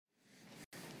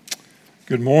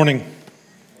Good morning.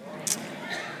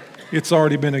 It's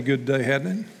already been a good day,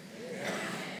 hasn't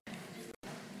it?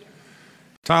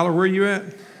 Tyler, where are you at?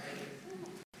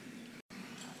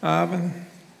 Ivan?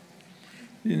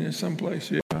 You know, someplace?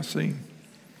 Yeah, I see.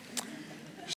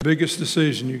 It's the biggest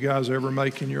decision you guys ever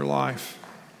make in your life.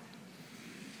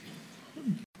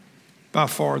 By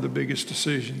far the biggest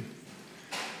decision.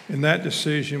 And that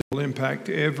decision will impact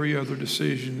every other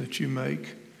decision that you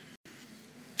make.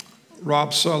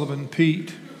 Rob Sullivan,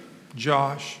 Pete,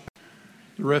 Josh,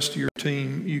 the rest of your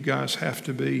team, you guys have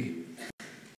to be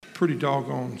pretty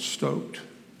doggone stoked.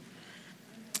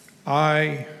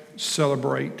 I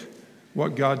celebrate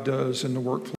what God does in the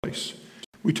workplace.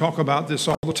 We talk about this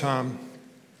all the time.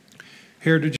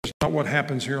 Heritage is not what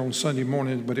happens here on Sunday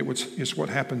morning, but it's what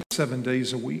happens 7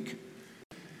 days a week.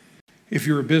 If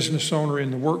you're a business owner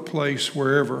in the workplace,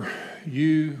 wherever,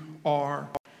 you are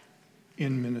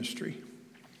in ministry.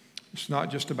 It's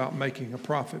not just about making a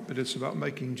profit, but it's about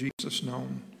making Jesus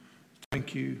known.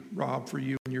 Thank you, Rob, for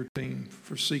you and your team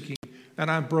for seeking.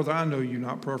 And brother, I know you're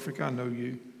not perfect. I know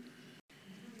you.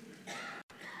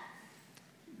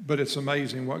 But it's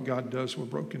amazing what God does with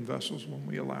broken vessels when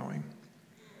we allow Him.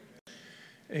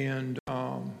 And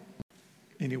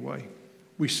anyway,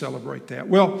 we celebrate that.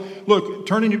 Well, look,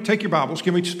 take your Bibles.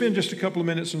 Can we spend just a couple of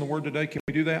minutes in the Word today? Can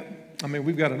we do that? I mean,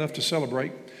 we've got enough to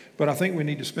celebrate, but I think we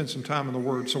need to spend some time in the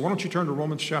Word. So why don't you turn to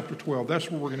Romans chapter 12? That's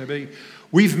where we're going to be.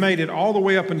 We've made it all the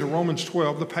way up into Romans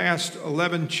 12. The past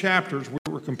 11 chapters,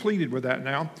 we're completed with that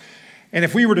now. And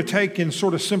if we were to take and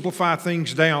sort of simplify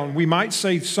things down, we might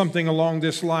say something along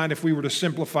this line if we were to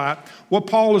simplify it. What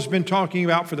Paul has been talking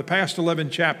about for the past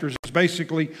 11 chapters is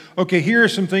basically, okay, here are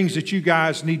some things that you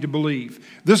guys need to believe.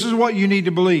 This is what you need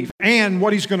to believe. And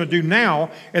what he's going to do now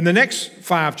in the next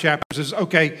 5 chapters is,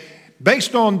 okay,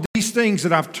 based on these things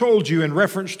that I've told you in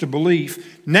reference to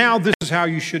belief, now this is how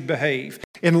you should behave.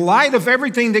 In light of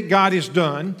everything that God has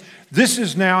done, this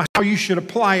is now how you should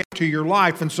apply it to your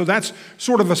life. And so that's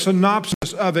sort of a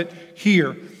synopsis of it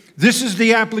here. This is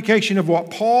the application of what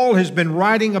Paul has been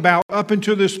writing about up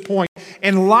until this point.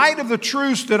 In light of the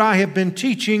truths that I have been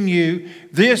teaching you,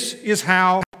 this is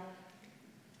how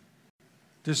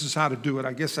to do it.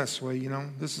 I guess that's the way,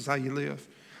 this is how you live.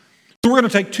 So we're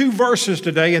going to take 2 verses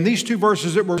today, and these 2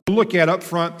 verses that we're going to look at up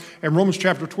front in Romans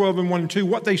chapter 12 and 1 and 2,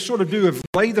 what they sort of do is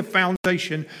lay the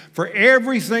foundation for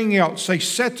everything else. They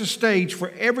set the stage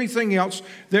for everything else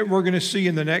that we're going to see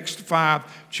in the next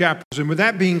 5 chapters. And with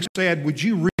that being said, would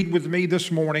you read with me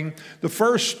this morning the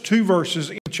first 2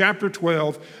 verses in chapter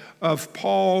 12 of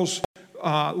Paul's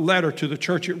letter to the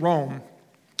church at Rome?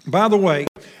 By the way,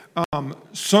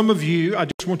 some of you, I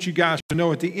just want you guys to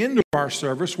know at the end of our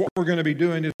service, what we're going to be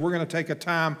doing is we're going to take a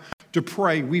time to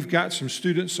pray. We've got some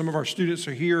students. Some of our students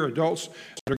are here, adults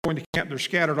that are going to camp. They're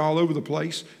scattered all over the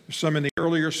place. There's some in the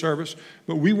earlier service.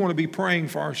 But we want to be praying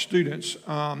for our students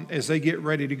as they get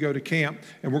ready to go to camp.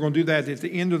 And we're going to do that at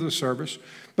the end of the service.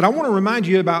 But I want to remind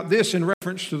you about this in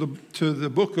reference to the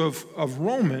book of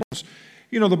Romans.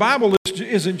 You know, the Bible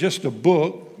isn't just a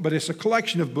book, but it's a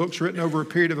collection of books written over a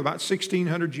period of about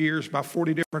 1,600 years by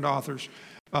 40 different authors,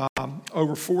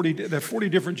 over 40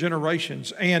 different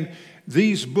generations. And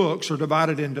these books are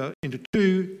divided into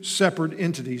 2 separate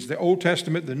entities, the Old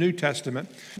Testament, the New Testament.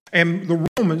 And the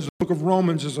book of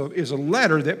Romans is a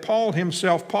letter that Paul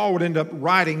would end up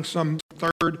writing some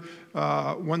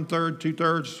 1/3,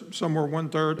 2/3, somewhere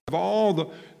 1/3 of all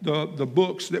the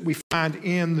books that we find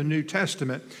in the New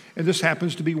Testament. And this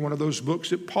happens to be one of those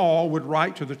books that Paul would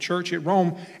write to the church at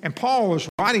Rome. And Paul was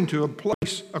writing to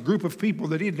a group of people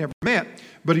that he had never met,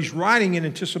 but he's writing in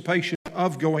anticipation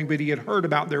of going, but he had heard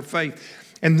about their faith.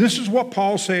 And this is what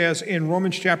Paul says in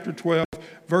Romans chapter 12,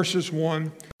 verses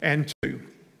 1 and 2.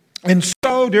 And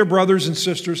so, dear brothers and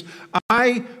sisters,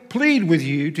 I plead with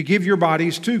you to give your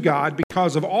bodies to God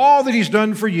because of all that He's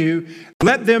done for you.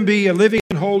 Let them be a living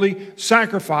and holy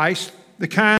sacrifice, the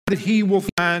kind that He will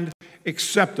find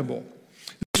acceptable.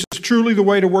 This is truly the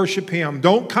way to worship Him.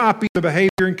 Don't copy the behavior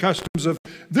and customs of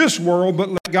this world, but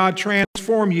let God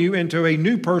transform you into a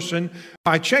new person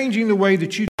by changing the way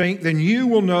that you think. Then you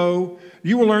will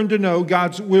learn to know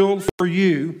God's will for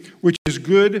you, which is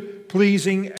good,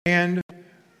 pleasing, and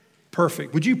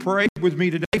perfect. Would you pray with me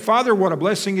today? Father, what a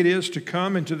blessing it is to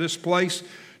come into this place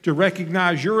to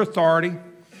recognize your authority.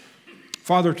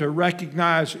 Father, to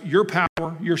recognize your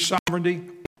power, your sovereignty,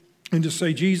 and to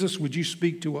say, Jesus, would you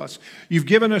speak to us? You've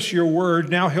given us your word.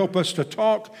 Now help us to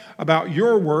talk about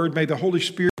your word. May the Holy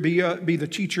Spirit be the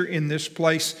teacher in this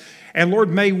place. And Lord,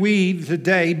 may we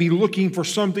today be looking for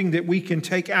something that we can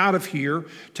take out of here,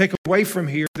 take away from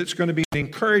here, that's going to be an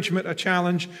encouragement, a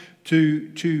challenge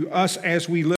to us as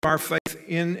we live our faith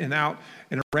in and out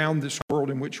and around this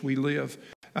world in which we live.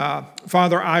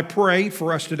 Father, I pray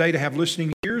for us today to have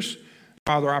listening ears.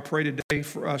 Father, I pray today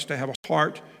for us to have a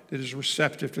heart that is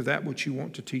receptive to that which you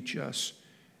want to teach us.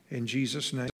 In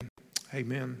Jesus' name,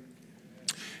 amen.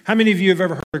 How many of you have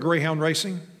ever heard of greyhound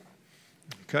racing?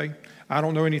 Okay. I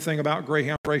don't know anything about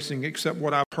greyhound racing except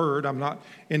what I've heard. I'm not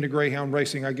into greyhound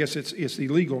racing. I guess it's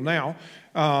illegal now.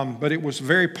 But it was a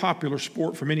very popular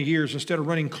sport for many years. Instead of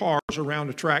running cars around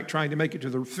a track trying to make it to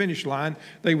the finish line,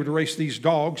 they would race these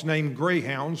dogs named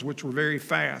greyhounds, which were very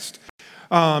fast.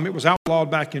 It was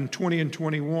outlawed back in 20 and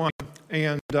 21.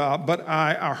 But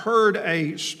I heard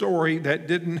a story that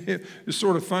it's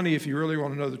sort of funny if you really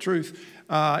want to know the truth.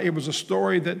 It was a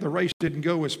story that the race didn't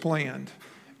go as planned.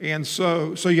 And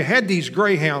so you had these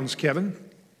greyhounds, Kevin,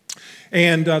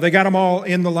 and they got them all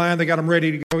in the line. They got them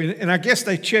ready to go. And I guess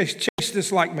they chased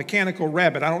this like mechanical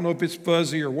rabbit. I don't know if it's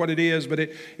fuzzy or what it is, but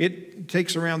it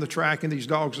takes around the track, and these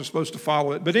dogs are supposed to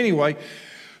follow it. But anyway,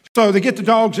 so they get the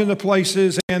dogs into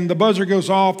places, and the buzzer goes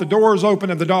off, the doors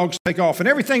open, and the dogs take off. And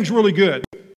everything's really good.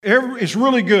 It's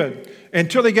really good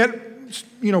until they get,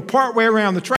 part way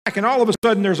around the track, and all of a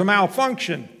sudden there's a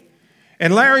malfunction.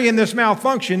 And Larry, in this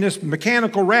malfunction, this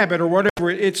mechanical rabbit or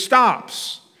whatever, it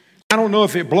stops. I don't know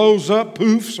if it blows up,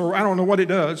 poofs, or I don't know what it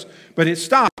does, but it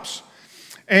stops.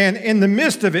 And in the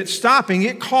midst of it stopping,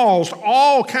 it caused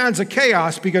all kinds of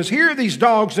chaos because here are these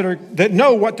dogs that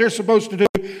know what they're supposed to do.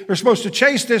 They're supposed to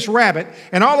chase this rabbit,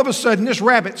 and all of a sudden this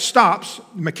rabbit stops,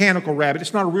 mechanical rabbit.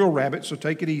 It's not a real rabbit, so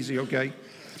take it easy, okay?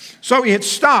 So it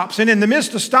stops, and in the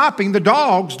midst of stopping, the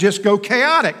dogs just go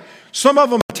chaotic. Some of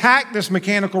them attack this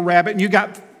mechanical rabbit, and you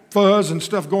got fuzz and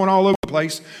stuff going all over the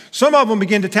place. Some of them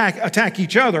begin to attack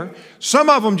each other. Some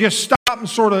of them just stop and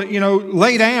sort of,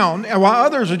 lay down, and while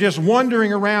others are just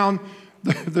wandering around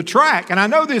the track. And I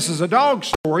know this is a dog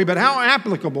story, but how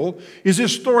applicable is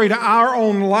this story to our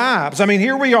own lives? I mean,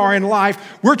 here we are in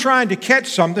life. We're trying to catch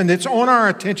something that's on our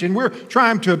attention. We're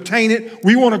trying to obtain it.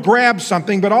 We want to grab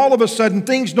something, but all of a sudden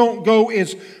things don't go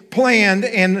as planned,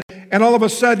 and all of a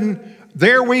sudden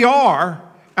there we are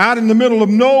out in the middle of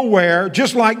nowhere,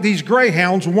 just like these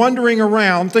greyhounds wandering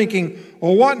around thinking,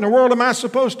 well, what in the world am I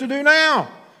supposed to do now?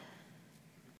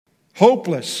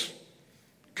 Hopeless,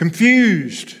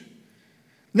 confused.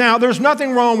 Now, there's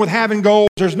nothing wrong with having goals.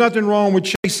 There's nothing wrong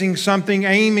with chasing something,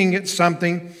 aiming at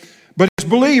something. But as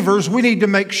believers, we need to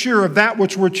make sure of that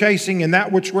which we're chasing and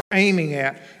that which we're aiming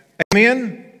at.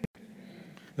 Amen?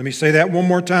 Let me say that one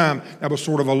more time. That was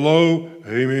sort of a low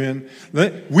amen.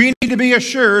 We need to be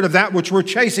assured of that which we're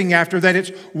chasing after, that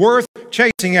it's worth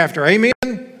chasing after. Amen?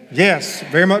 Yes,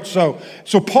 very much so.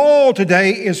 So Paul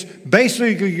today is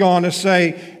basically going to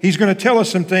say, he's going to tell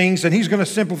us some things, and he's going to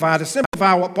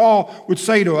simplify what Paul would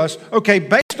say to us. Okay,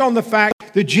 based on the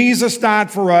fact that Jesus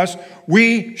died for us,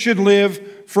 we should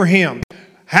live for him.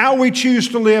 How we choose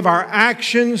to live, our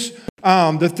actions,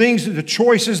 the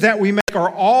choices that we make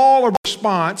are all a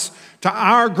response to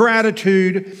our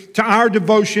gratitude, to our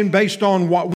devotion based on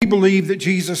what we believe that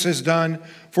Jesus has done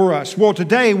for us. Well,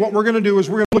 today what we're going to do is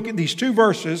we're going to look at these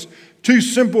two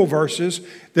simple verses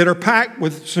that are packed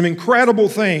with some incredible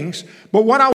things. But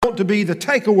what I want to be the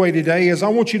takeaway today is I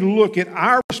want you to look at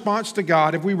our response to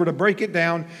God if we were to break it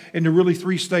down into really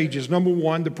three stages. Number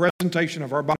one, the presentation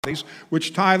of our bodies,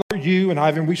 which Tyler, you, and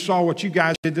Ivan, we saw what you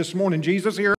guys did this morning.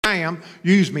 Jesus, here I am.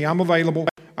 Use me. I'm available.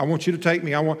 I want you to take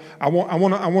me. I want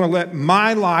to let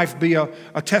my life be a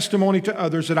testimony to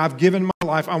others that I've given my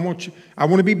life. I want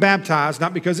to be baptized,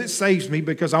 not because it saves me,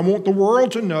 because I want the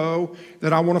world to know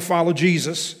that I want to follow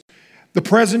Jesus. The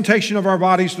presentation of our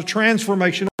bodies, the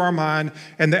transformation of our mind,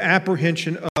 and the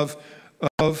apprehension of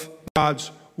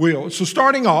God's will. So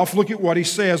starting off, look at what he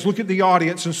says. Look at the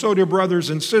audience, and so dear brothers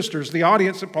and sisters, the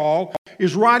audience that Paul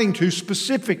is writing to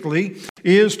specifically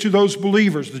is to those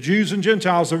believers, the Jews and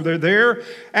Gentiles. They're there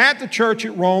at the church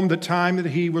at Rome the time that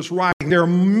he was writing. There are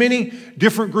many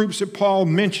different groups that Paul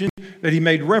mentioned that he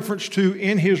made reference to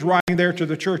in his writing there to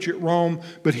the church at Rome.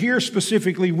 But here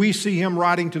specifically, we see him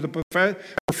writing to the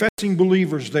professing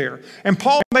believers there. And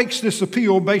Paul makes this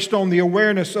appeal based on the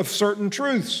awareness of certain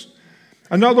truths.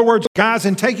 In other words, guys,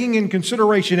 in taking in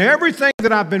consideration everything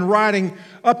that I've been writing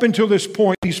up until this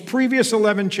point, these previous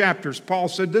 11 chapters, Paul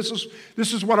said, this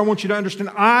is what I want you to understand.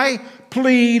 I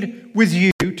plead with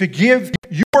you to give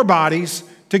your bodies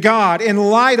to God in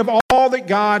light of all that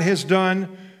God has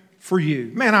done for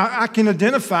you. Man, I can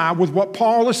identify with what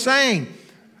Paul is saying.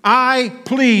 I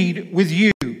plead with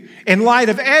you in light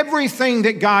of everything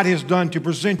that God has done to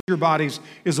present your bodies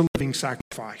as a living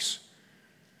sacrifice.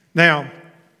 Now,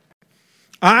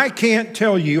 I can't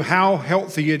tell you how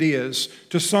healthy it is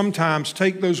to sometimes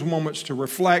take those moments to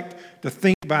reflect, to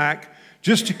think back,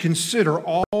 just to consider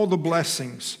all the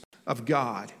blessings of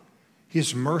God,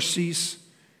 His mercies,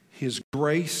 His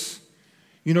grace.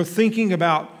 You know, thinking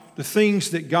about the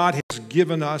things that God has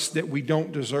given us that we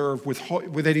don't deserve, with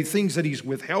things that He's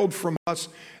withheld from us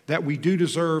that we do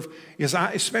deserve,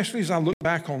 especially as I look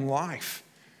back on life.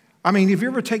 I mean, if you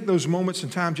ever take those moments in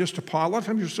time just to pause, a lot of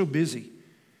times you're so busy.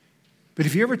 But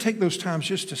if you ever take those times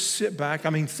just to sit back, I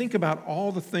mean, think about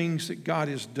all the things that God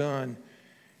has done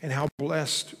and how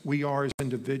blessed we are as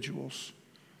individuals.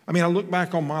 I mean, I look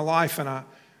back on my life and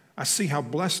I see how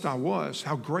blessed I was,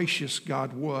 how gracious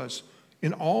God was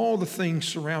in all the things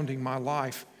surrounding my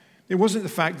life. It wasn't the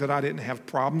fact that I didn't have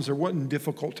problems. There wasn't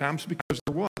difficult times, because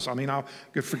there was. I mean,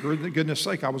 for goodness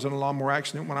sake, I was in a lawnmower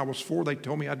accident when I was 4. They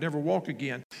told me I'd never walk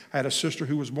again. I had a sister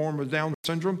who was born with Down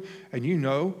syndrome, and you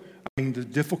know, I mean, the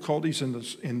difficulties and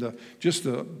the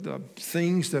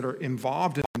things that are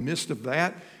involved in the midst of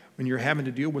that when you're having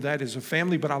to deal with that as a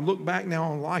family. But I look back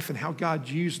now on life and how God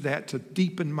used that to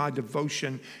deepen my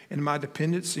devotion and my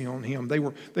dependency on Him. They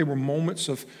were moments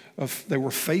they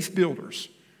were faith builders.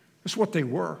 That's what they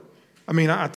were. I mean,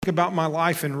 I think about my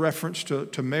life in reference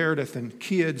to Meredith and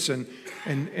kids and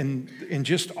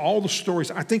just all the stories.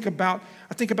 I think about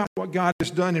what God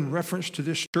has done in reference to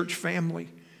this church family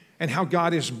and how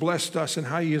God has blessed us and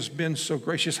how He has been so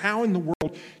gracious. How in the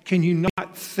world can you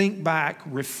not think back,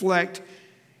 reflect,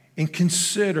 and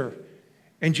consider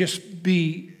and just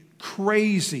be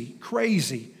crazy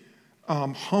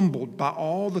humbled by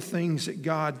all the things that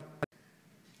God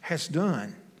has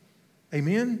done?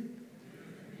 Amen?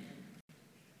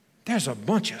 There's a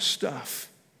bunch of stuff.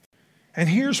 And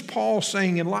here's Paul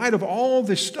saying, in light of all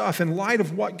this stuff, in light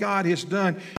of what God has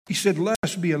done, he said, let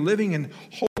us be a living and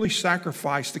holy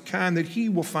sacrifice, the kind that He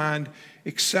will find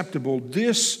acceptable.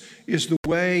 This is the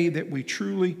way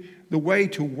the way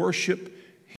to worship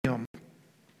Him.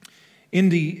 In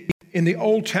the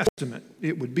Old Testament,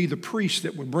 it would be the priest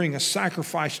that would bring a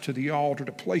sacrifice to the altar,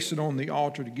 to place it on the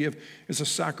altar, to give as a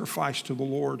sacrifice to the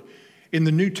Lord. In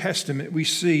the New Testament, we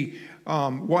see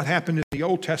what happened in the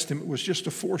Old Testament was just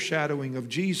a foreshadowing of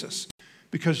Jesus,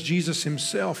 because Jesus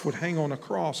Himself would hang on a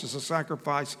cross as a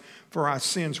sacrifice for our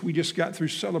sins. We just got through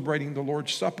celebrating the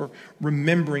Lord's Supper,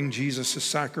 remembering Jesus as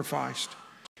sacrificed.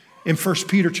 In 1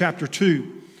 Peter chapter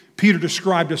 2, Peter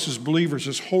described us as believers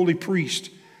as holy priests.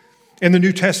 In the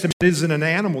New Testament, it isn't an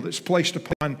animal that's placed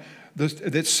upon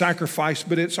that's sacrificed,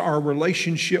 but it's our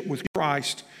relationship with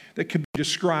Christ that could be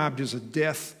described as a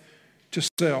death to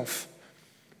self.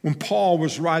 When Paul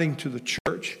was writing to the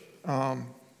church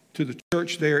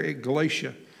there at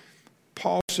Galatia,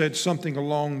 Paul said something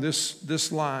along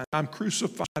this line: I'm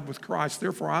crucified with Christ,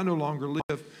 therefore I no longer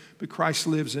live, but Christ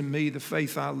lives in me. The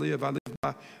faith I live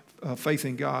by faith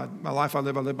in God. My life I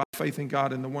live by faith in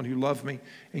God and the one who loved me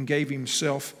and gave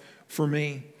Himself for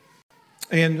me.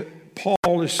 And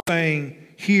Paul is saying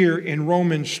here in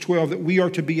Romans 12 that we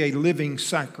are to be a living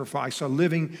sacrifice, a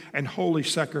living and holy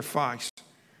sacrifice.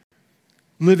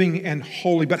 Living and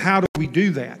holy. But how do we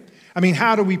do that? I mean,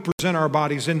 how do we present our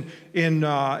bodies? In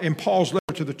Paul's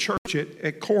letter to the church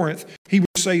at Corinth, he would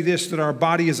say this, that our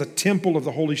body is a temple of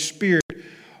the Holy Spirit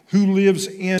who lives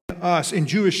in us. In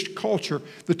Jewish culture,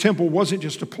 the temple wasn't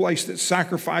just a place that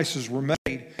sacrifices were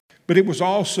made, but it was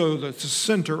also the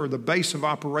center or the base of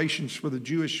operations for the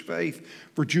Jewish faith,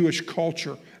 for Jewish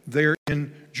culture there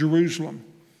in Jerusalem.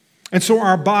 And so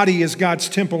our body is God's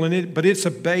temple, but it's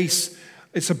a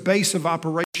base of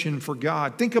operation for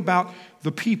God. Think about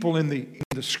the people in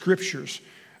the scriptures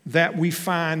that we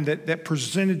find that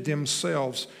presented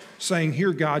themselves saying,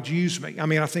 here, God, use me. I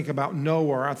mean, I think about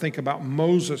Noah, I think about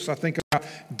Moses, I think about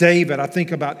David, I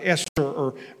think about Esther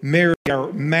or Mary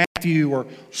or Matthew or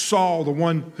Saul, the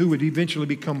one who would eventually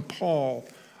become Paul.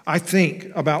 I think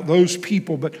about those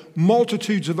people, but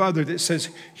multitudes of others that says,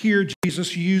 here,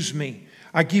 Jesus, use me.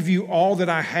 I give you all that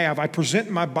I have. I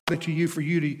present my body to you for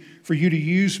you to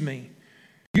use me.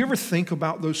 Do you ever think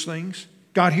about those things?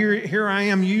 God, here I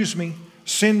am, use me.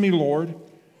 Send me, Lord.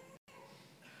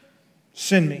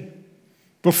 Send me.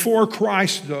 Before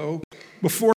Christ, though,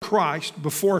 before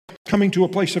coming to a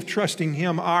place of trusting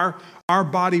Him, our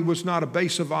body was not a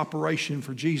base of operation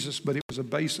for Jesus, but it was a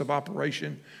base of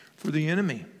operation for the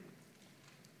enemy.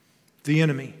 The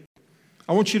enemy.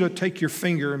 I want you to take your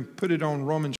finger and put it on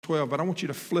Romans 12, but I want you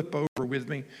to flip over with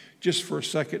me just for a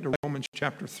second to Romans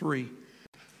chapter 3. I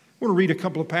want to read a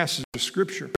couple of passages of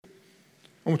Scripture.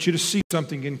 I want you to see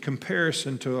something in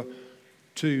comparison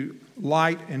to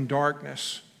light and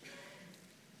darkness.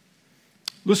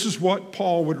 This is what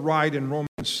Paul would write in Romans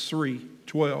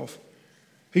 3:12.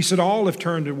 He said, all have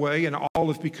turned away and all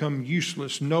have become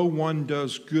useless. No one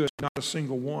does good, not a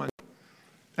single one.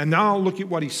 And now look at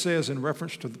what he says in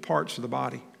reference to the parts of the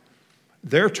body.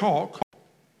 Their talk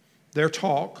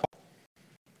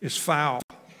is foul,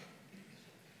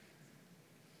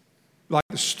 like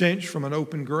the stench from an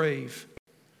open grave.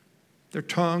 Their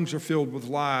tongues are filled with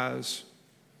lies.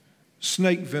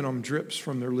 Snake venom drips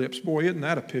from their lips. Boy, isn't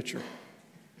that a picture?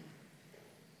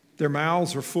 Their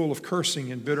mouths are full of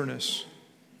cursing and bitterness.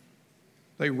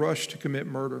 They rush to commit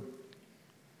murder.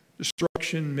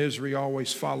 Destruction, misery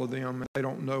always follow them, and they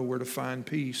don't know where to find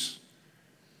peace.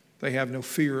 They have no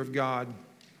fear of God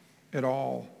at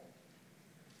all.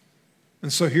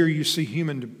 And so here you see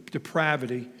human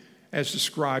depravity as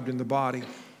described in the body.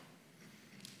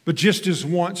 But just as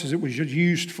once as it was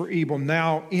used for evil,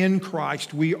 now in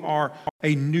Christ we are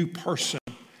a new person.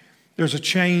 There's a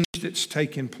change that's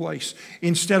taken place.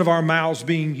 Instead of our mouths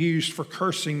being used for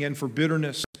cursing and for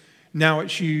bitterness, now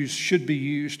it's should be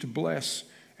used to bless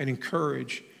and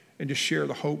encourage and to share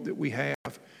the hope that we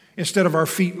have. Instead of our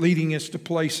feet leading us to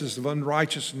places of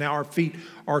unrighteousness, now our feet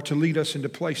are to lead us into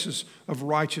places of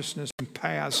righteousness and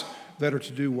paths that are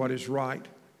to do what is right.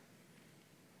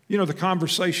 You know, the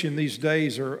conversation these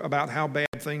days are about how bad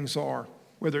things are,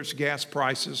 whether it's gas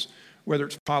prices, whether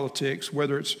it's politics,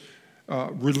 whether it's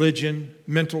religion,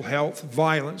 mental health,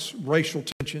 violence, racial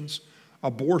tensions,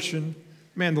 abortion.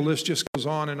 Man, the list just goes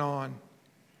on and on.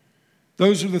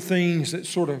 Those are the things that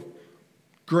sort of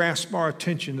grasp our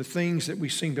attention, the things that we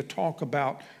seem to talk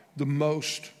about the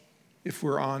most, if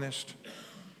we're honest.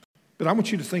 But I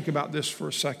want you to think about this for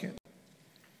a second.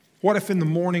 What if in the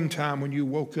morning time when you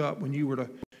woke up, when you were to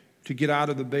get out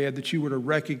of the bed, that you were to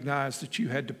recognize that you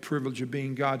had the privilege of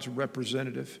being God's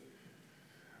representative?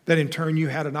 That in turn you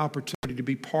had an opportunity to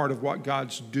be part of what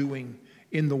God's doing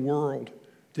in the world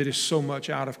that is so much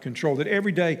out of control. That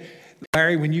every day,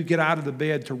 Larry, when you get out of the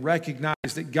bed, to recognize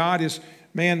that God is,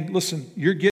 man, listen,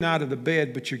 you're getting out of the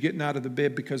bed, but you're getting out of the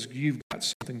bed because you've got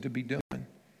something to be done.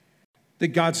 That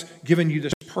God's given you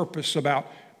this purpose about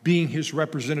being His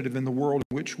representative in the world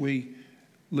in which we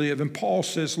live. And Paul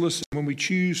says, listen, when we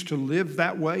choose to live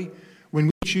that way, when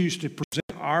we choose to present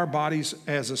our bodies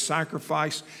as a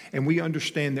sacrifice, and we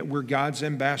understand that we're God's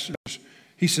ambassadors,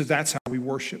 he says that's how we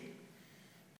worship.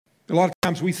 A lot of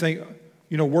times we think,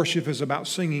 you know, worship is about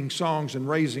singing songs and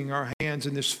raising our hands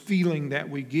and this feeling that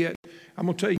we get. I'm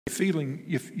going to tell you,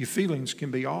 your feelings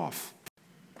can be off.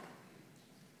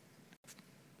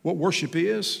 What worship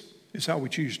is how we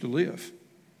choose to live.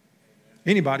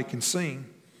 Anybody can sing.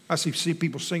 I see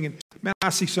people singing. Man, I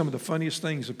see some of the funniest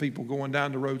things of people going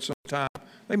down the road sometime.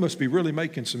 They must be really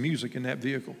making some music in that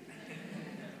vehicle.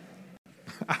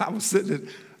 I was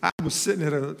sitting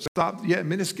at a stop. Yeah,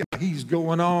 man, this guy, he's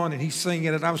going on and he's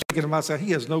singing it. I was thinking to myself,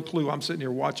 he has no clue. I'm sitting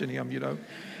here watching him, you know.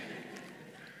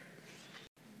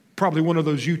 Probably one of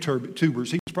those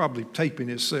YouTubers. He's probably taping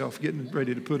himself, getting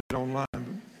ready to put it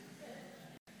online.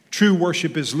 True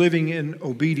worship is living in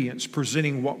obedience,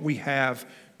 presenting what we have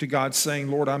to God, saying,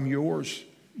 Lord, I'm yours.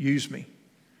 Use me.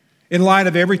 In light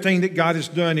of everything that God has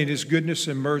done in His goodness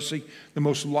and mercy, the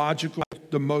most logical,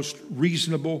 the most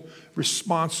reasonable,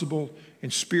 responsible,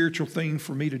 and spiritual thing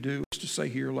for me to do is to say,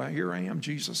 here I am,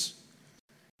 Jesus.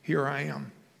 Here I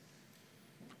am.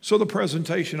 So the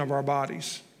presentation of our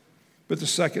bodies. But the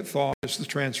second thought is the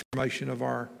transformation of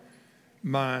our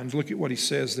mind. Look at what he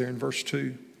says there in verse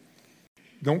 2.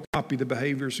 Don't copy the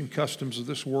behaviors and customs of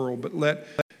this world, but let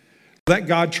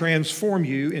God transform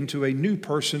you into a new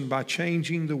person by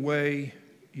changing the way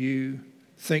you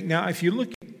think. Now, if you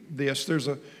look at this, there's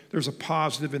a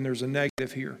positive and there's a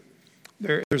negative here.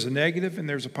 There's a negative and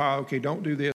there's a positive. Okay, don't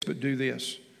do this, but do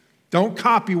this. Don't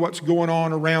copy what's going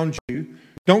on around you.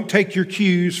 Don't take your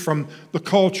cues from the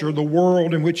culture, the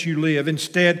world in which you live.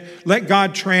 Instead, let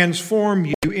God transform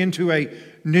you into a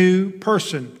new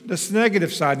person. That's the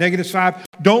negative side. Negative side,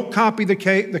 don't copy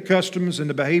the customs and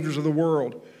the behaviors of the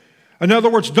world. In other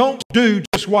words, don't do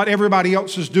just what everybody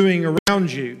else is doing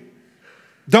around you.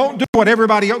 Don't do what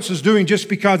everybody else is doing just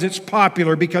because it's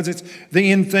popular, because it's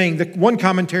the in thing. One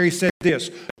commentary said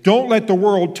this: don't let the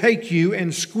world take you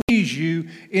and squeeze you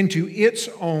into its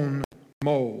own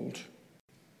mold.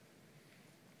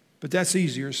 But that's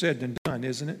easier said than done,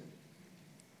 isn't it?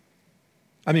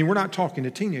 I mean, we're not talking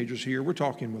to teenagers here. We're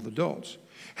talking with adults.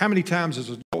 How many times as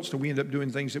adults do we end up doing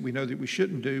things that we know that we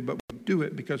shouldn't do, but we do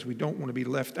it because we don't want to be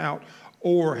left out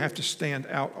or have to stand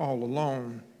out all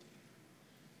alone?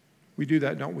 We do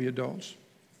that, don't we, adults?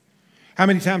 How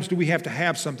many times do we have to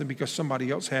have something because somebody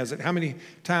else has it? How many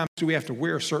times do we have to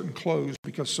wear certain clothes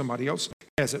because somebody else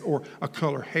has it, or a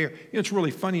color hair? It's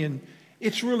really funny, and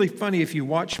it's really funny if you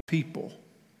watch people.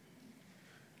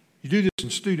 You do this in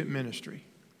student ministry.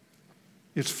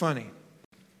 It's funny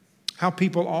How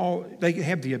people they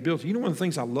have the ability. You know, one of the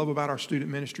things I love about our student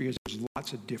ministry is there's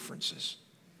lots of differences.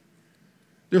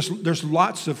 There's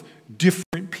lots of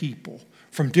different people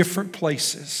from different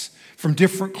places, from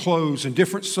different clothes and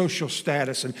different social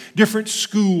status and different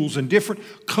schools and different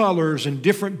colors and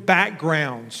different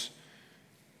backgrounds.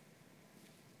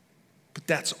 But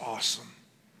that's awesome.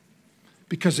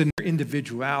 Because in their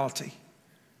individuality,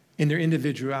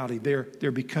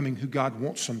 they're becoming who God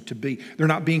wants them to be. They're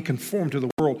not being conformed to the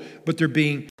world, but they're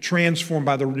being transformed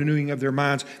by the renewing of their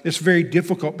minds. It's very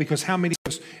difficult because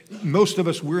most of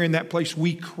us, we're in that place.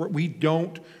 We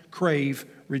don't crave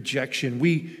rejection.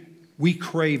 We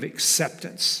crave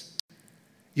acceptance.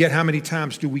 Yet how many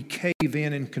times do we cave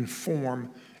in and conform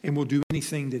and we'll do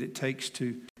anything that it takes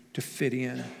to fit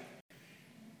in?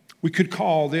 We could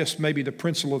call this maybe the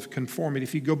principle of conformity.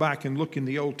 If you go back and look in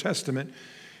the Old Testament,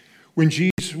 when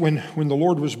the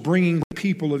Lord was bringing the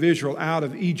people of Israel out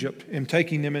of Egypt and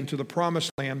taking them into the promised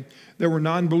land, there were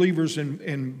non-believers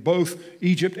in both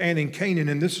Egypt and in Canaan.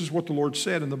 And this is what the Lord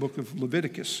said in the book of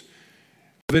Leviticus.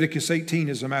 Leviticus 18,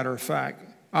 as a matter of fact.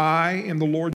 I am the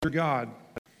Lord your God.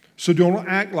 So don't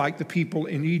act like the people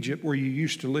in Egypt where you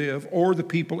used to live or the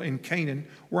people in Canaan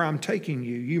where I'm taking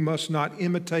you. You must not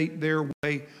imitate their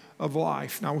way of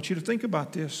life. Now I want you to think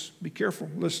about this. Be careful.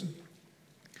 Listen.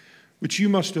 But you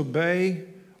must obey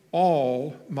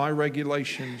all my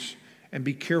regulations and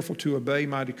be careful to obey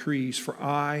my decrees, for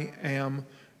I am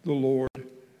the Lord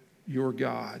your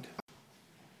God.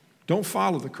 Don't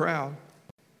follow the crowd.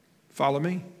 Follow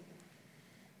me.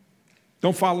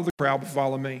 Don't follow the crowd, but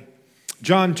follow me. 1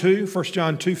 John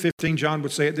 2:15, John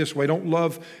would say it this way: don't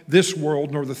love this world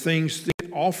nor the things that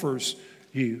it offers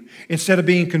you. Instead of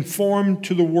being conformed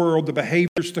to the world, the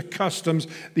behaviors, the customs,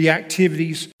 the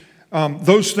activities,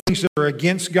 those things that are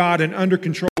against God and under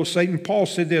control of Satan, Paul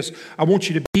said this: I want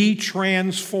you to be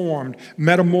transformed,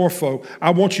 metamorpho.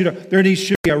 There needs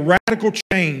to be a radical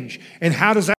change. And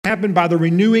how does that happen? By the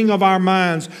renewing of our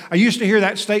minds. I used to hear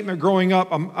that statement growing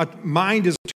up: a mind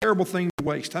is a terrible thing to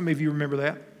waste. How many of you remember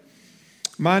that?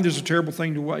 Mind is a terrible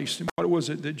thing to waste. And what was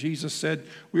it that Jesus said?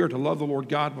 We are to love the Lord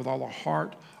God with all our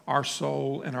heart, our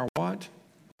soul, and our what?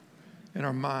 And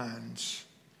our minds.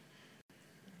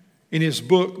 In his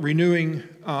book, Renewing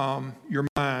Your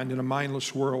Mind in a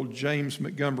Mindless World, James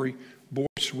Montgomery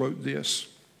Boyce wrote this: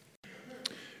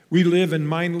 we live in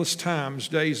mindless times,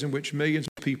 days in which millions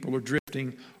of people are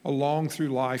drifting along through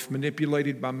life,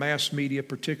 manipulated by mass media,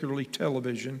 particularly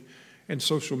television and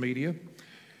social media,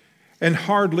 and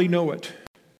hardly know it.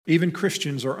 Even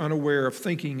Christians are unaware of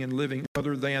thinking and living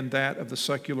other than that of the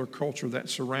secular culture that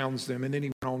surrounds them. And then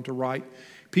he went on to write,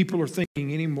 people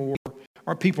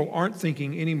aren't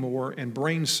thinking anymore, and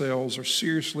brain cells are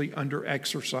seriously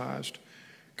under-exercised.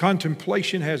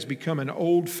 Contemplation has become an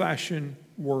old-fashioned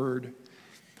word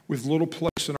with little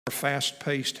place in our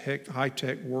fast-paced,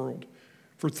 high-tech world.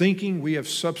 For thinking, we have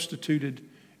substituted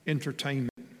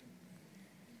entertainment.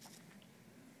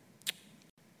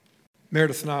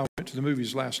 Meredith and I went to the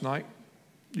movies last night.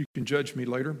 You can judge me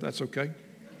later. That's okay.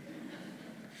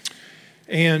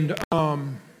 And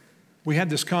we had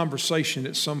this conversation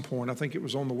at some point. I think it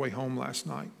was on the way home last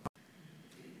night.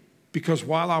 Because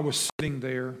while I was sitting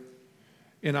there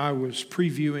and I was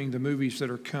previewing the movies that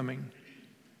are coming,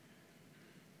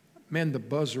 man, the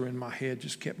buzzer in my head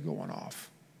just kept going off.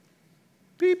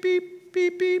 Beep, beep,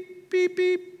 beep, beep, beep,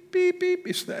 beep, beep, beep.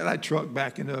 It's that truck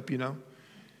backing up, you know.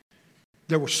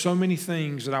 There were so many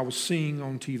things that I was seeing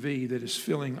on TV that is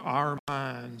filling our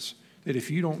minds that if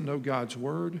you don't know God's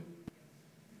Word,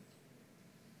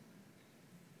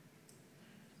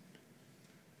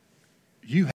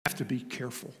 you have to be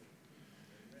careful.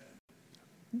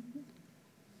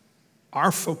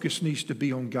 Our focus needs to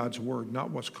be on God's Word,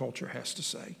 not what culture has to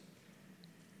say.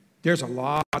 There's a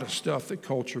lot of stuff that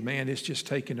culture, man, it's just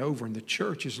taking over, and the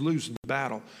church is losing the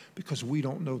battle because we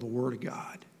don't know the Word of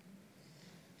God.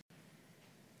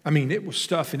 I mean, it was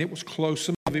stuff, and it was close.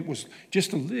 Some of it was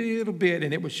just a little bit,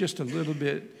 and it was just a little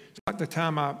bit. It's like the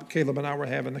time Caleb and I were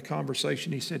having the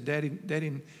conversation, he said,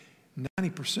 Daddy,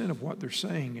 90% of what they're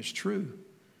saying is true,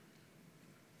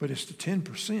 but it's the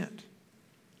 10%.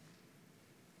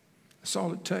 That's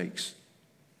all it takes.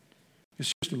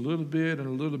 It's just a little bit and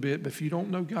a little bit, but if you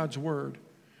don't know God's Word,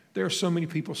 there are so many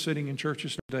people sitting in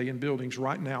churches today in buildings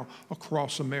right now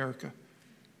across America.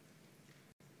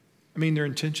 I mean, their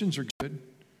intentions are good,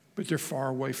 but they're far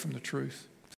away from the truth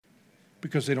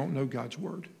because they don't know God's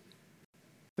Word.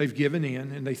 They've given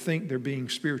in, and they think they're being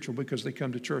spiritual because they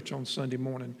come to church on Sunday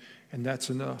morning, and that's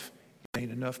enough. It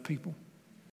ain't enough, people.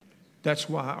 That's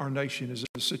why our nation is in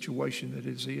the situation that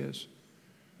it is.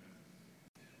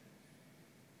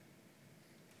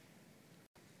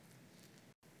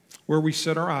 Where we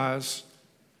set our eyes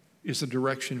is the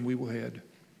direction we will head.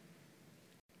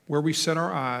 Where we set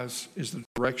our eyes is the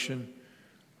direction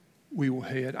we will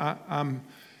head. I'm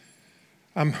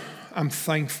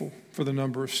thankful for the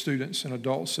number of students and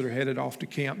adults that are headed off to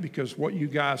camp, because what you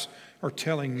guys are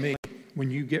telling me when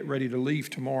you get ready to leave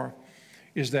tomorrow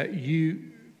is that you,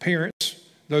 parents,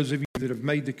 those of you that have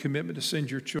made the commitment to send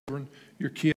your children, your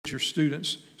kids, your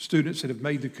students that have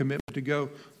made the commitment to go,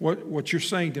 what you're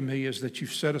saying to me is that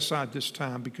you've set aside this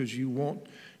time because you want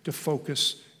to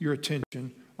focus your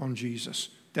attention on Jesus.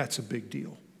 That's a big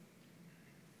deal.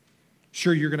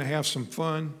 Sure, you're going to have some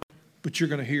fun, but you're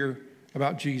going to hear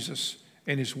about Jesus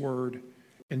and His Word,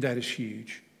 and that is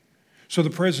huge. So the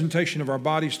presentation of our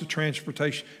bodies, the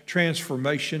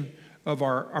transformation of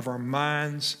our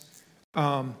minds,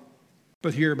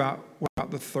 but here about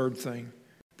the third thing,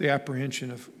 the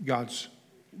apprehension of God's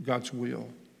will.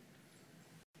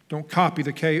 Don't copy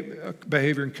the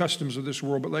behavior and customs of this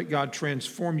world, but let God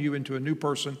transform you into a new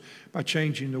person by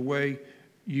changing the way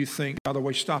you think. By the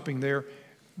way, stopping there,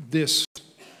 this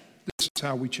is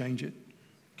how we change it,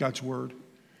 God's Word.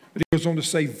 But he goes on to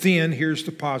say, then, here's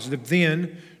the positive,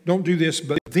 then, don't do this,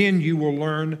 but then you will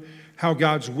learn how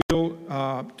God's will,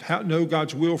 know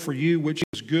God's will for you, which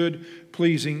is good,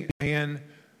 pleasing, and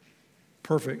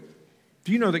perfect.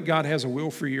 Do you know that God has a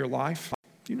will for your life?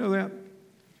 Do you know that?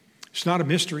 It's not a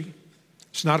mystery.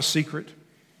 It's not a secret.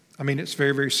 I mean, it's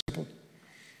very, very simple.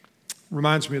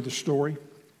 Reminds me of the story.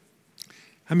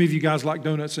 How many of you guys like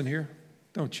donuts in here?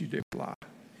 Don't you dare lie.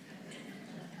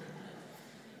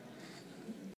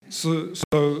 So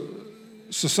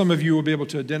some of you will be able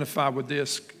to identify with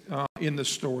this in the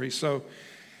story. So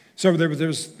there was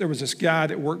this guy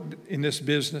that worked in this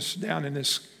business down in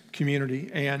this community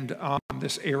and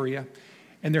this area,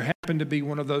 and there happened to be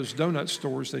one of those donut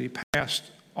stores that he passed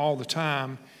all the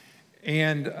time.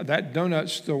 And that donut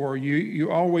store,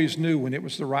 you always knew when it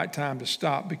was the right time to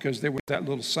stop, because there was that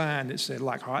little sign that said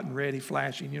like hot and ready,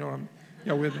 flashing. You know what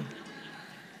y'all with me?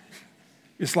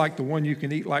 It's like the one you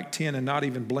can eat like 10 and not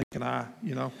even blink an eye,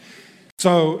 you know.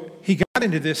 So he got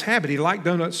into this habit. He liked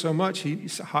donuts so much, he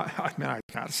said, I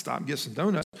got to stop and get some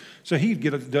donuts. So he'd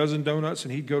get a dozen donuts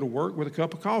and he'd go to work with a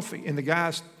cup of coffee. And the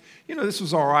guys, you know, this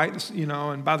was all right, you know,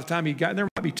 and by the time he got, there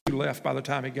might be 2 left by the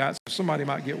time he got, so somebody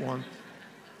might get one.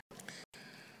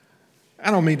 I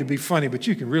don't mean to be funny, but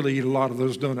you can really eat a lot of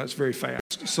those donuts very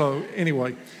fast. So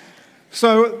anyway,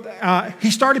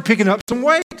 he started picking up some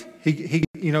weight. He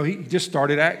just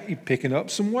started picking up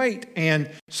some weight.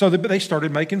 And so they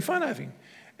started making fun of him.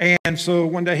 And so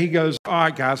one day he goes, all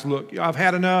right, guys, look, I've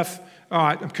had enough. All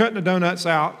right, I'm cutting the donuts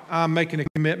out. I'm making a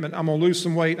commitment. I'm going to lose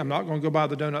some weight. I'm not going to go by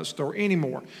the donut store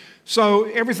anymore. So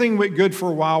everything went good for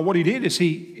a while. What he did is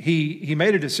he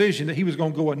made a decision that he was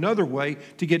going to go another way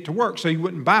to get to work, so he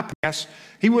wouldn't bypass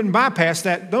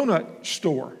that donut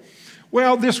store.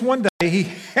 Well, this one day he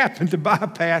happened to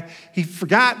bypass. He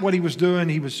forgot what he was doing.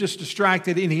 He was just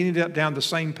distracted, and he ended up down the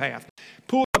same path.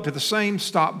 Pulled up to the same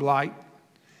stoplight,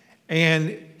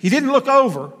 and he didn't look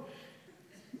over,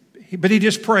 but he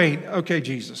just prayed, okay,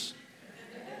 Jesus,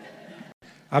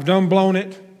 I've done blown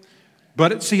it.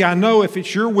 But see, I know if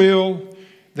it's your will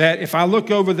that if I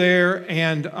look over there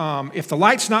and if the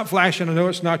light's not flashing, I know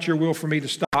it's not your will for me to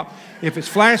stop. If it's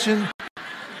flashing,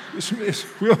 it's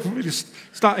will for me to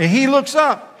stop. And he looks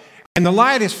up and the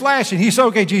light is flashing. He said,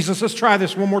 okay, Jesus, let's try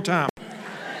this one more time.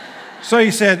 So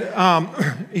he said,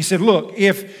 look,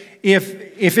 if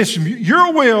it's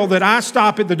your will that I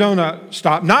stop at the donut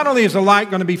stop, not only is the light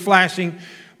going to be flashing,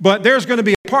 but there's going to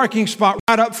be a parking spot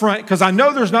right up front, because I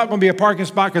know there's not going to be a parking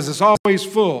spot because it's always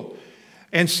full.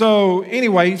 And so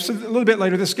anyway, so a little bit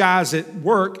later, this guy's at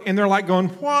work, and they're like going,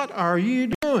 what are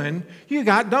you doing? You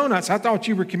got donuts. I thought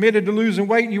you were committed to losing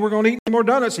weight and you were going to eat more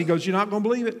donuts. He goes, you're not going to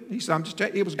believe it. He said, I'm just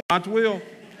telling you, it was God's will.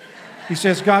 He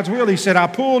says, God's will. He said, I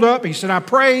pulled up. He said, I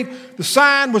prayed. The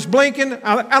sign was blinking.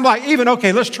 I'm like,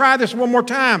 okay, let's try this one more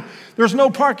time. There's no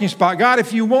parking spot. God,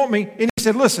 if you want me. And he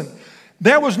said, listen,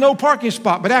 there was no parking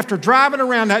spot. But after driving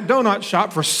around that donut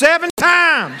shop for 7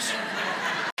 times,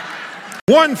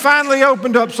 one finally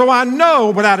opened up. So I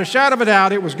know without a shadow of a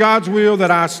doubt it was God's will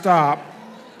that I stop.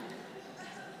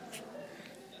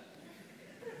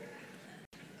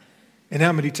 And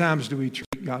how many times do we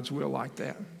treat God's will like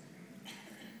that?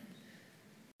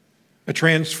 A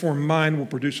transformed mind will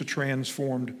produce a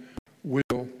transformed will.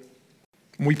 When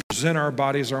we present our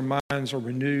bodies, our minds are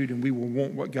renewed, and we will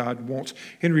want what God wants.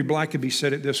 Henry Blackaby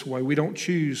said it this way: we don't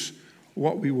choose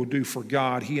what we will do for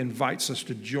God. He invites us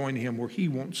to join Him where He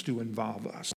wants to involve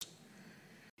us.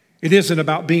 It isn't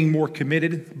about being more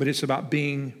committed, but it's about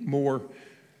being more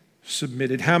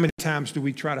submitted. How many times do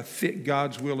we try to fit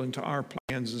God's will into our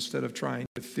plans instead of trying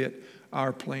to fit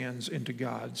our plans into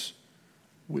God's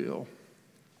will?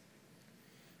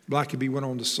 Blackaby went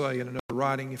on to say in another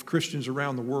writing, if Christians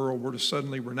around the world were to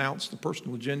suddenly renounce the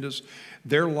personal agendas,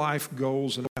 their life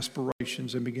goals and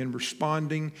aspirations, and begin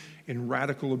responding in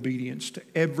radical obedience to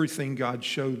everything God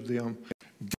showed them,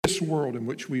 this world in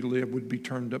which we live would be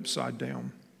turned upside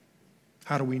down.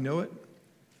 How do we know it?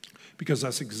 Because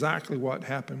that's exactly what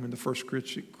happened when the first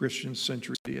Christian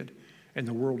century did, and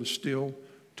the world is still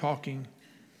talking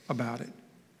about it.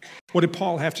 What did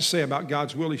Paul have to say about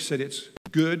God's will? He said it's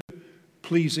good,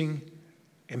 pleasing,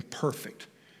 and perfect.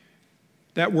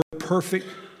 That word perfect,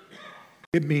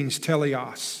 it means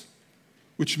teleos,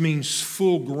 which means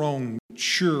full-grown,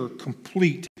 mature,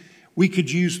 complete. We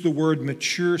could use the word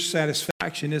mature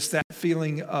satisfaction. It's that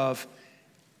feeling of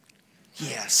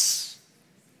yes.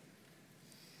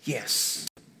 Yes.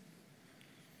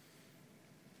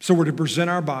 So we're to present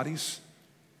our bodies.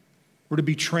 We're to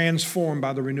be transformed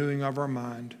by the renewing of our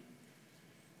mind.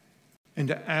 And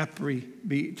to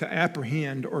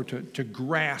apprehend or to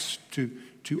grasp, to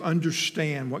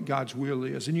understand what God's will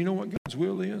is. And you know what God's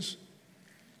will is?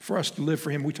 For us to live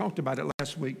for Him. We talked about it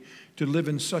last week. To live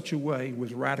in such a way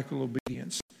with radical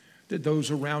obedience that those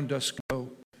around us go,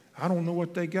 I don't know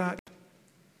what they got,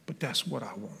 but that's what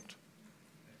I want.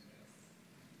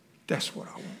 That's what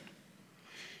I want.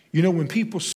 You know, when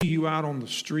people see you out on the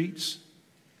streets,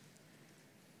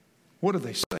 what do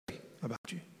they say about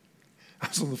you? I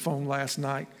was on the phone last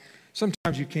night.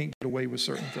 Sometimes you can't get away with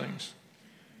certain things.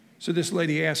 So this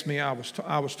lady asked me, I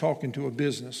was talking to a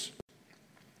business.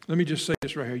 Let me just say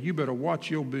this right here. You better watch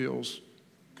your bills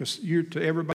because to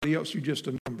everybody else, you're just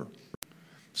a number.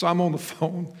 So I'm on the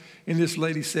phone, and this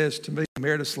lady says to me,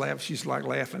 Meredith laughs, she's like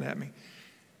laughing at me.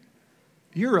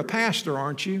 You're a pastor,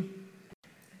 aren't you?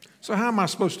 So how am I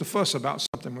supposed to fuss about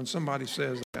something when somebody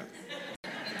says that?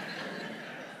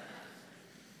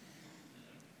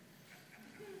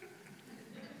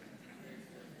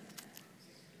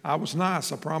 I was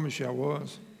nice, I promise you I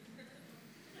was.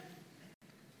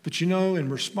 But you know, in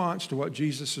response to what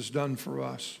Jesus has done for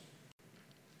us,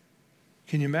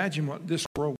 can you imagine what this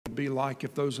world would be like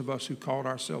if those of us who called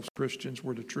ourselves Christians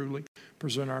were to truly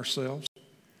present ourselves?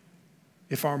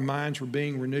 If our minds were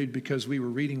being renewed because we were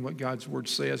reading what God's Word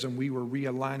says and we were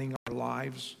realigning our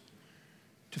lives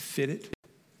to fit it,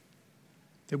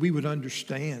 that we would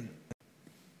understand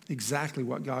exactly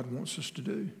what God wants us to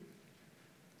do.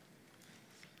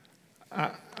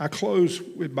 I close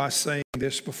by saying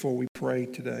this before we pray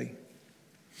today.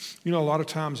 You know, a lot of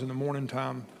times in the morning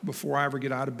time, before I ever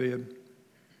get out of bed,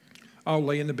 I'll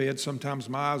lay in the bed. Sometimes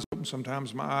my eyes open,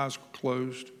 sometimes my eyes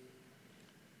closed.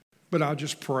 But I'll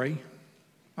just pray.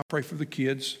 I pray for the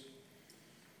kids.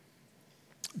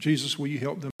 Jesus, will you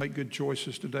help them make good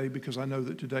choices today? Because I know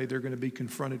that today they're going to be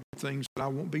confronted with things that I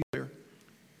won't be there.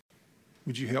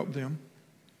 Would you help them?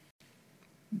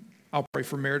 I'll pray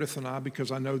for Meredith and I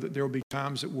because I know that there will be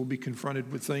times that we'll be confronted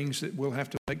with things that we'll have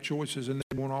to make choices and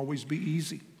they won't always be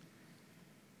easy.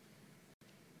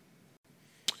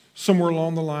 Somewhere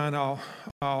along the line,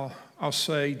 I'll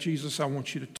say, Jesus, I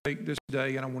want you to take this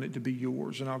day and I want it to be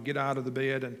yours. And I'll get out of the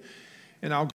bed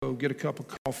and I'll go get a cup of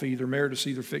coffee. Either Meredith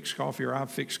either fix coffee or I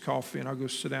fix coffee, and I'll go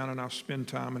sit down and I'll spend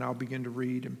time and I'll begin to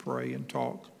read and pray and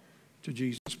talk to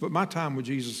Jesus. But my time with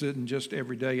Jesus isn't just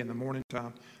every day in the morning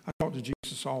time. I talk to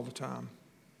Jesus all the time.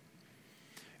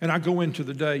 And I go into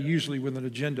the day usually with an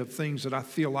agenda of things that I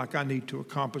feel like I need to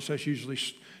accomplish. That's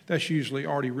usually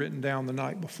already written down the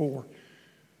night before.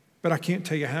 But I can't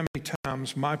tell you how many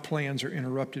times my plans are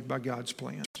interrupted by God's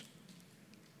plans.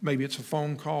 Maybe it's a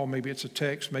phone call, maybe it's a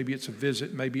text, maybe it's a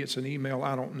visit, maybe it's an email,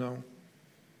 I don't know.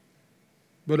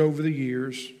 But over the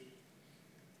years,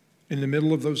 in the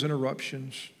middle of those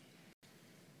interruptions,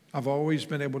 I've always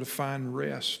been able to find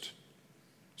rest.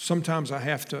 Sometimes I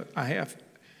have to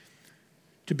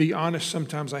be honest,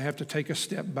 sometimes I have to take a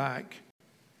step back.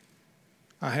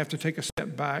 I have to take a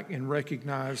step back and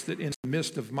recognize that in the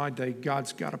midst of my day,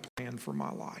 God's got a plan for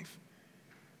my life.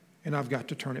 And I've got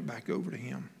to turn it back over to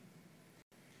Him.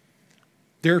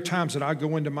 There are times that I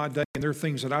go into my day and there are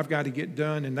things that I've got to get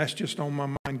done, and that's just on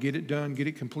my mind. Get it done, get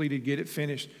it completed, get it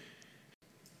finished.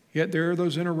 Yet there are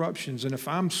those interruptions, and if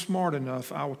I'm smart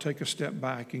enough, I will take a step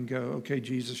back and go, okay,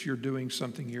 Jesus, you're doing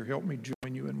something here. Help me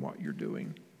join you in what you're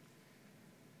doing.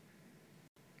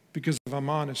 Because if I'm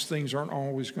honest, things aren't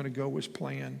always going to go as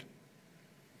planned.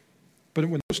 But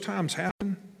when those times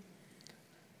happen,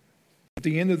 at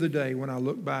the end of the day, when I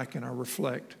look back and I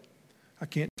reflect, I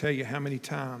can't tell you how many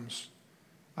times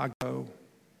I go,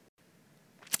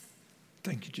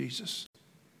 thank you, Jesus.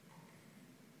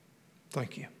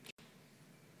 Thank you.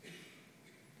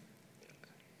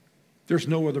 There's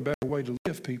no other better way to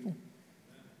live, people.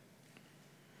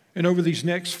 And over these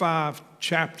next 5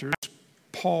 chapters,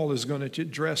 Paul is going to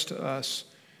address to us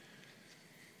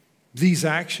these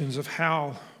actions of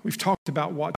how we've talked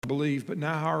about what to believe, but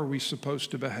now how are we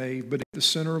supposed to behave? But at the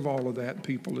center of all of that,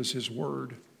 people, is his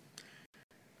word.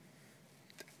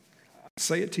 I'll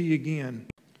say it to you again.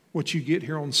 What you get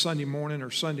here on Sunday morning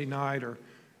or Sunday night or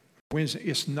Wednesday,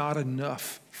 it's not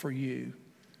enough for you.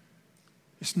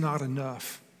 It's not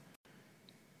enough.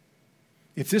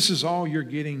 If this is all you're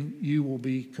getting, you will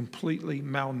be completely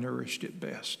malnourished at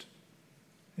best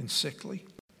and sickly.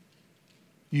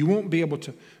 You won't be able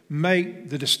to make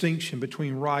the distinction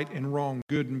between right and wrong,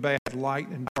 good and bad, light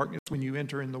and darkness when you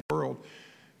enter in the world,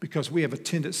 because we have a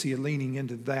tendency of leaning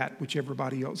into that which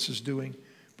everybody else is doing.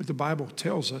 But the Bible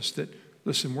tells us that,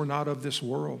 listen, we're not of this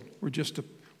world. We're just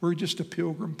a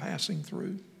pilgrim passing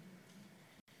through.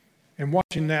 And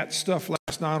watching that stuff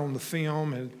last night on the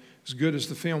film, and as good as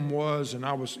the film was, and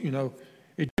I was,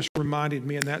 it just reminded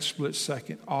me in that split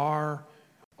second,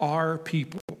 our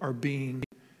people are being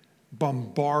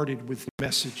bombarded with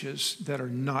messages that are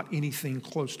not anything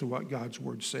close to what God's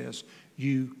word says.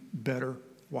 You better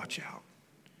watch out,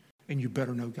 and you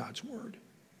better know God's word.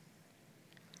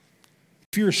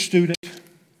 If you're a student,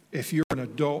 if you're an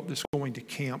adult that's going to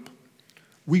camp,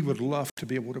 we would love to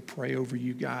be able to pray over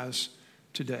you guys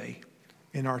today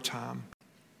in our time.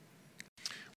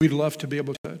 We'd love to be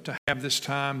able to have this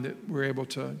time that we're able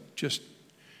to just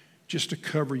to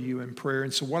cover you in prayer.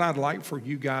 And so what I'd like for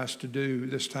you guys to do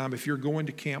this time, if you're going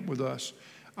to camp with us,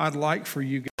 I'd like for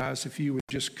you guys, if you would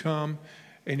just come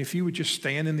and if you would just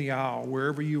stand in the aisle,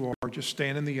 wherever you are, just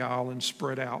stand in the aisle and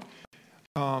spread out.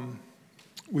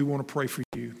 We want to pray for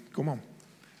you. Come on.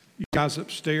 You guys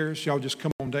upstairs, y'all just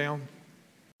come on down.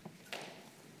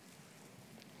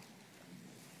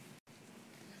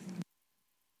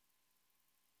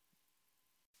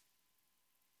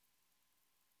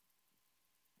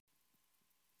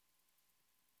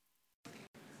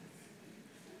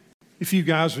 If you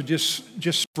guys would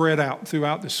just spread out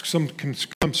throughout this, some can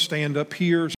come stand up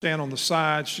here, stand on the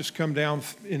sides, just come down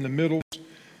in the middle.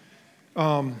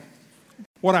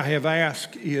 What I have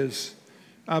asked is,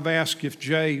 I've asked if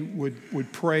Jay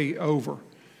would pray over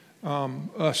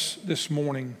us this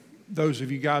morning, those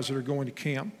of you guys that are going to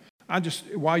camp.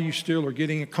 While you still are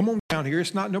getting it, come on down here.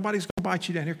 Nobody's going to bite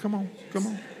you down here. Come on.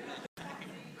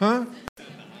 Huh?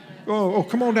 Oh,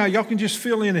 come on down. Y'all can just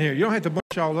fill in here. You don't have to bunch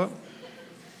y'all up.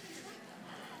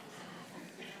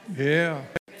 Yeah,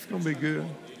 it's going to be good.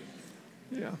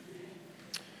 Yeah.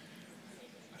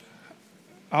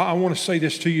 I want to say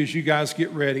this to you as you guys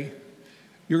get ready.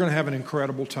 You're going to have an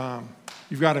incredible time.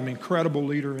 You've got an incredible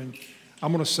leader, and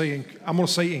I'm going to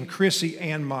say in Chrissy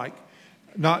and Mike,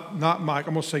 not Mike.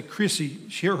 I'm going to say Chrissy.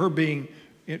 Hear her being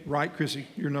it, right, Chrissy.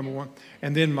 You're number one,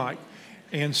 and then Mike.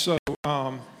 And so,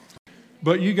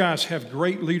 but you guys have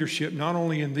great leadership, not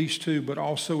only in these two, but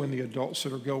also in the adults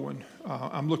that are going.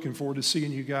 I'm looking forward to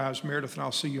seeing you guys. Meredith and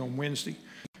I'll see you on Wednesday.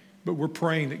 But we're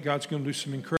praying that God's going to do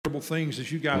some incredible things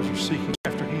as you guys are seeking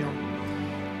after Him.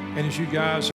 And as you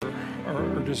guys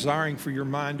are desiring for your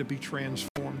mind to be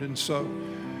transformed. And so,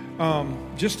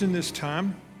 just in this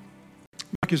time,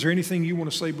 Mike, is there anything you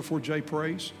want to say before Jay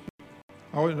prays?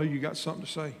 I already know you got something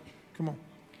to say. Come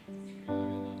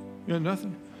on. You got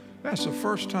nothing? That's the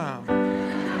first time.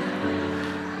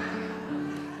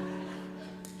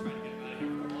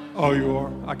 Oh, you are?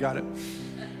 I got it.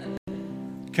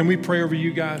 Can we pray over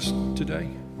you guys today?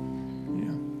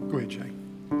 Yeah. Go ahead, Jay.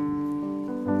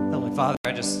 Heavenly Father,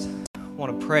 I just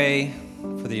want to pray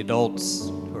for the adults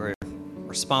who are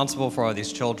responsible for all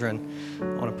these children. I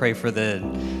want to pray for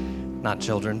not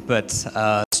children, but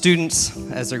students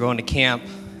as they're going to camp.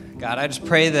 God, I just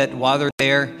pray that while they're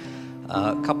there,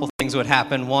 a couple things would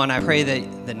happen. One, I pray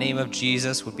that the name of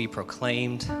Jesus would be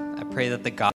proclaimed. I pray that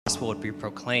the gospel would be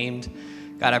proclaimed.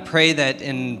 God, I pray that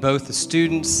in both the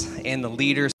students and the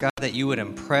leaders, God, that you would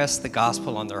impress the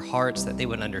gospel on their hearts, that they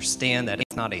would understand that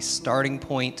it's not a starting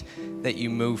point that you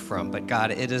move from, but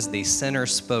God, it is the center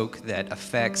spoke that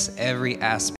affects every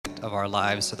aspect of our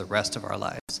lives for the rest of our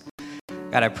lives.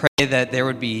 God, I pray that there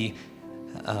would be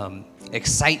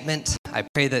excitement. I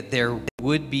pray that there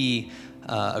would be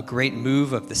a great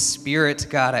move of the Spirit.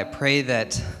 God, I pray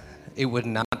that it would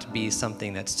not be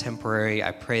something that's temporary.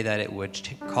 I pray that it would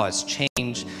cause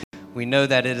change. We know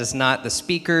that it is not the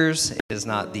speakers, it is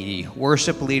not the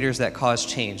worship leaders that cause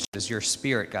change. It is your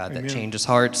Spirit, God, that changes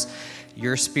hearts.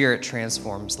 Your Spirit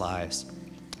transforms lives.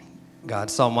 God,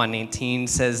 Psalm 119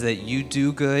 says that you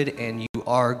do good and you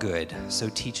are good, so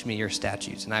teach me your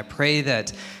statutes. And I pray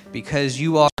that because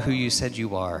you are who you said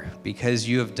you are, because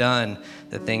you have done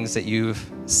the things that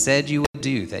you've said you would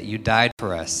do, that you died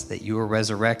for us, that you were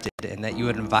resurrected, and that you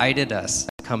had invited us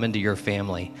to come into your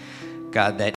family.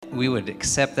 God, that we would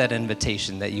accept that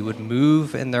invitation, that you would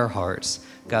move in their hearts.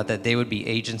 God, that they would be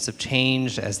agents of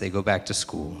change as they go back to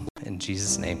school. In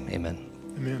Jesus' name, amen.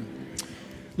 Amen.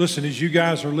 Listen, as you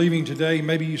guys are leaving today,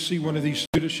 maybe you see one of these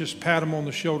students, just pat them on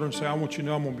the shoulder and say, I want you to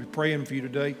know I'm going to be praying for you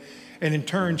today. And in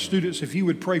turn, students, if you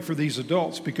would pray for these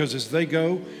adults, because as they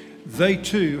go, they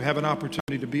too have an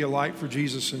opportunity to be a light for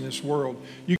Jesus in this world.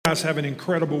 You guys have an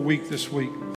incredible week this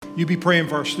week. You be praying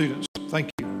for our students. Thank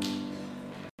you.